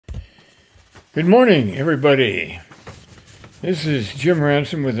Good morning, everybody. This is Jim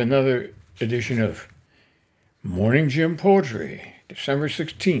Ransom with another edition of Morning Jim Poetry. December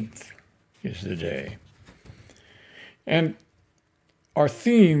 16th is the day. And our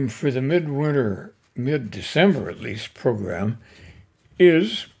theme for the midwinter, mid-December at least, program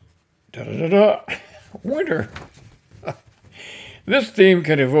is winter. This theme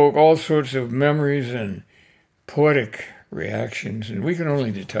can evoke all sorts of memories and poetic reactions, and we can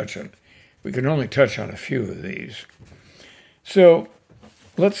only touch on a few of these. So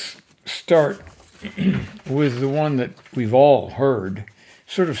let's start with the one that we've all heard,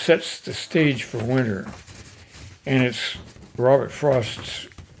 sort of sets the stage for winter. And it's Robert Frost's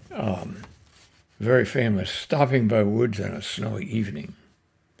very famous Stopping by Woods on a Snowy Evening.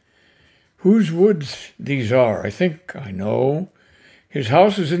 Whose woods these are, I think I know. His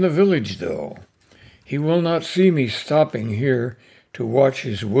house is in the village, though. He will not see me stopping here to watch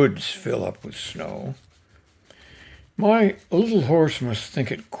his woods fill up with snow. My little horse must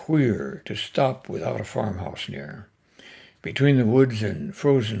think it queer to stop without a farmhouse near, between the woods and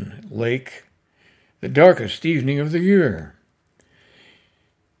frozen lake, the darkest evening of the year.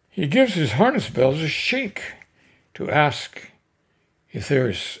 He gives his harness bells a shake to ask if there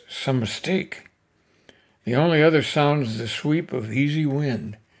is some mistake. The only other sound's the sweep of easy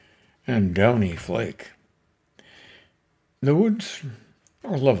wind and downy flake. The woods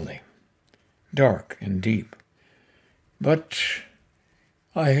are lovely, dark and deep, but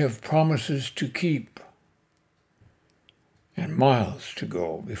I have promises to keep, and miles to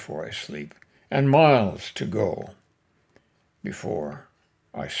go before I sleep, and miles to go before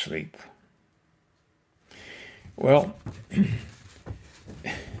I sleep. Well,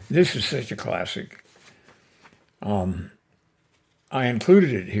 this is such a classic. I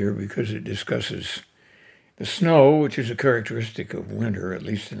included it here because it discusses the snow, which is a characteristic of winter, at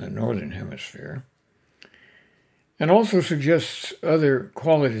least in the northern hemisphere, and also suggests other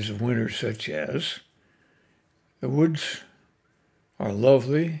qualities of winter, such as the woods are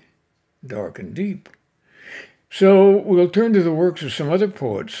lovely, dark, and deep. So we'll turn to the works of some other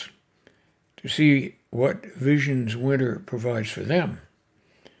poets to see what visions winter provides for them.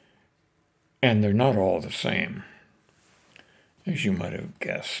 And they're not all the same, as you might have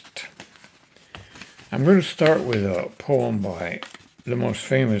guessed. I'm going to start with a poem by the most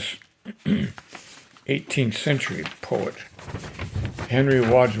famous 18th century poet, Henry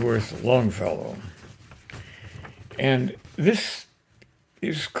Wadsworth Longfellow. And this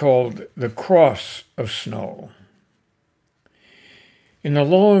is called The Cross of Snow. In the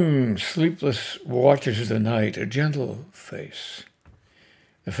long, sleepless watches of the night, a gentle face,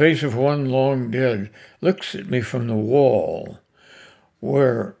 the face of one long dead, looks at me from the wall,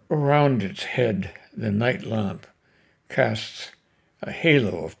 where around its head the night lamp casts a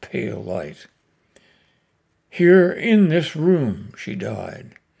halo of pale light. Here in this room she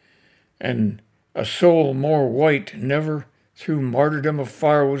died, and a soul more white never through martyrdom of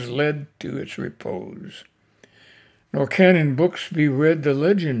fire was led to its repose. Nor can in books be read the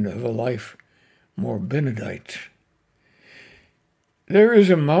legend of a life more benedict. There is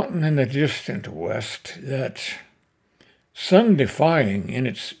a mountain in the distant west that, sun-defying in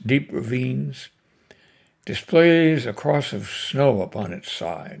its deep ravines, displays a cross of snow upon its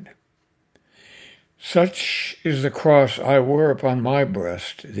side. Such is the cross I wear upon my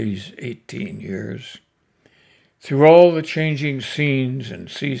breast these 18 years, through all the changing scenes and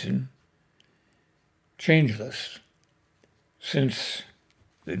season, changeless, since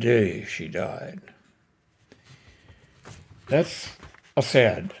the day she died. That's a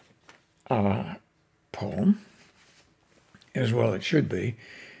sad poem, as well it should be,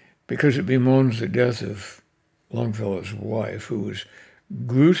 because it bemoans the death of Longfellow's wife, who was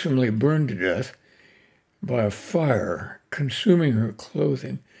gruesomely burned to death by a fire consuming her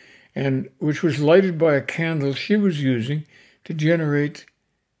clothing, and which was lighted by a candle she was using to generate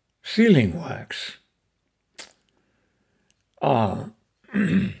sealing wax.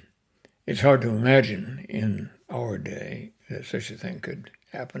 It's hard to imagine in our day that such a thing could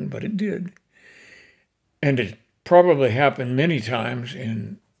happen, but it did. And it probably happened many times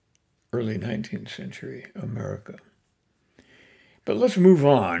in early 19th century America. But let's move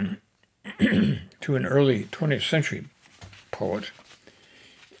on to an early 20th century poet.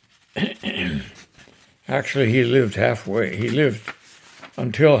 Actually, he lived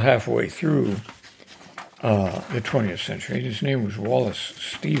until halfway through the 20th century. His name was Wallace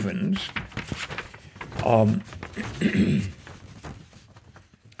Stevens.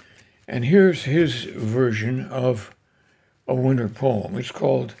 And here's his version of a winter poem. It's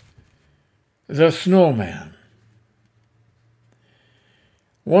called The Snowman.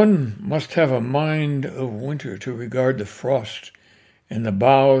 One must have a mind of winter to regard the frost and the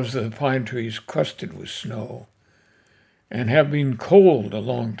boughs of the pine trees crusted with snow, and have been cold a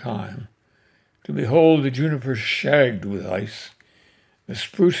long time, to behold the junipers shagged with ice, the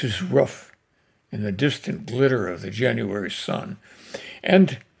spruces rough in the distant glitter of the January sun,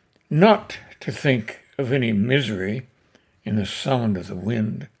 and not to think of any misery in the sound of the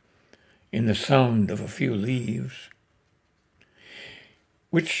wind, in the sound of a few leaves,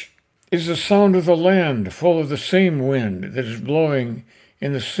 which is the sound of the land full of the same wind that is blowing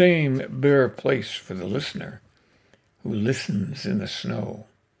in the same bare place for the listener who listens in the snow.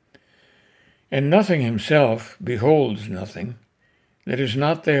 And nothing himself beholds nothing that is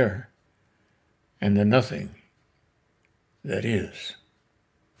not there, and the nothing that is.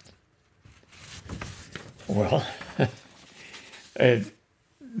 Well,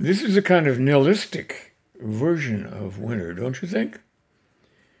 this is a kind of nihilistic version of winter, don't you think?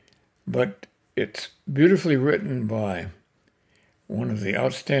 But it's beautifully written by one of the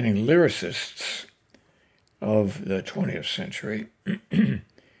outstanding lyricists of the 20th century,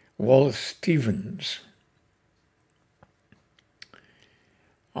 Wallace Stevens.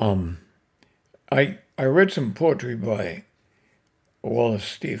 I read some poetry by Wallace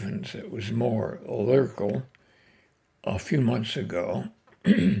Stevens. It was more lyrical a few months ago.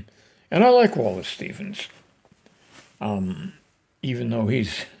 And I like Wallace Stevens, even though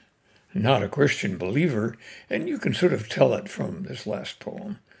he's not a Christian believer, and you can sort of tell it from this last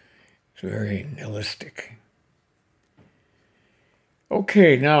poem. It's very nihilistic.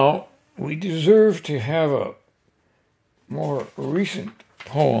 Okay, now we deserve to have a more recent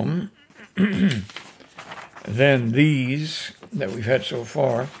poem than these that we've had so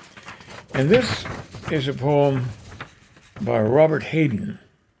far. And this is a poem by Robert Hayden.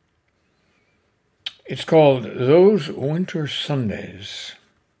 It's called Those Winter Sundays.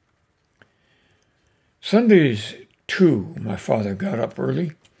 Sundays, too, my father got up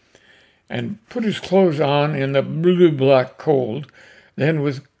early and put his clothes on in the blue-black cold, then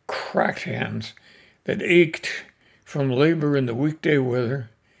with cracked hands that ached from labor in the weekday weather,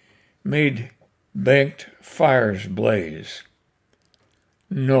 made banked fires blaze.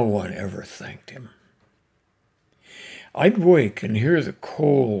 No one ever thanked him. I'd wake and hear the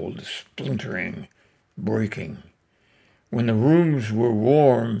cold splintering, breaking. When the rooms were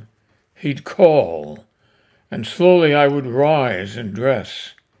warm, he'd call, and slowly I would rise and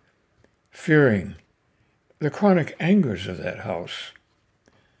dress, fearing the chronic angers of that house.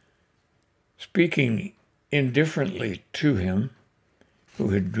 Speaking indifferently to him, who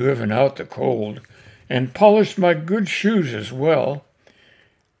had driven out the cold and polished my good shoes as well,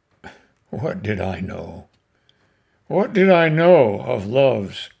 what did I know? What did I know of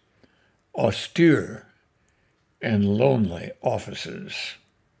love's austere and lonely offices?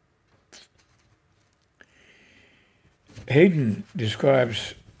 Hayden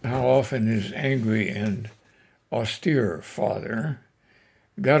describes how often his angry and austere father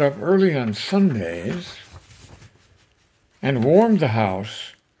got up early on Sundays and warmed the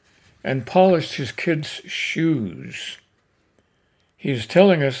house and polished his kids' shoes. He is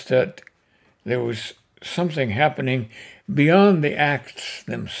telling us that there was something happening beyond the acts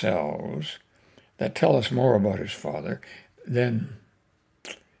themselves that tell us more about his father than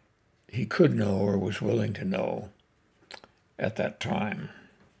he could know or was willing to know at that time.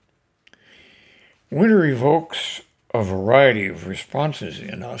 Winter evokes a variety of responses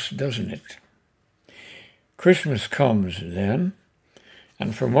in us, doesn't it? Christmas comes then,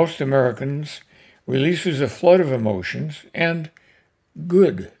 and for most Americans, releases a flood of emotions and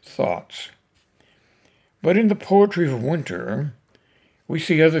good thoughts. But in the poetry of winter, we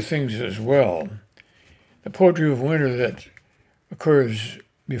see other things as well. The poetry of winter that occurs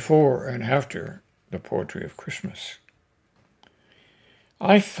before and after the poetry of Christmas.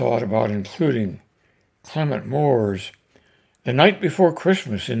 I thought about including Clement Moore's The Night Before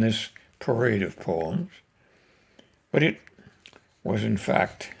Christmas in this parade of poems, but it was in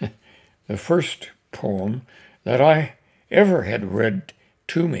fact the first poem that I ever had read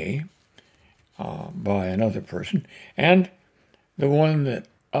to me by another person, and the one that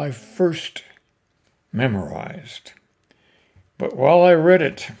I first memorized. But while I read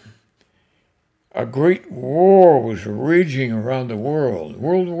it, a great war was raging around the world,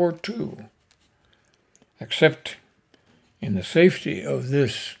 World War II, except in the safety of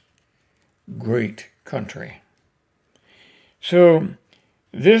this great country. So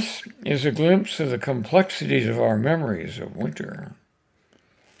this is a glimpse of the complexities of our memories of winter.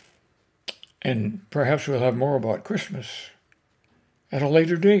 And perhaps we'll have more about Christmas at a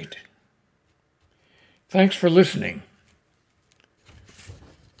later date. Thanks for listening.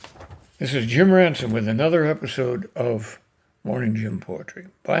 This is Jim Ransom with another episode of Morning Jim Poetry.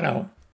 Bye now.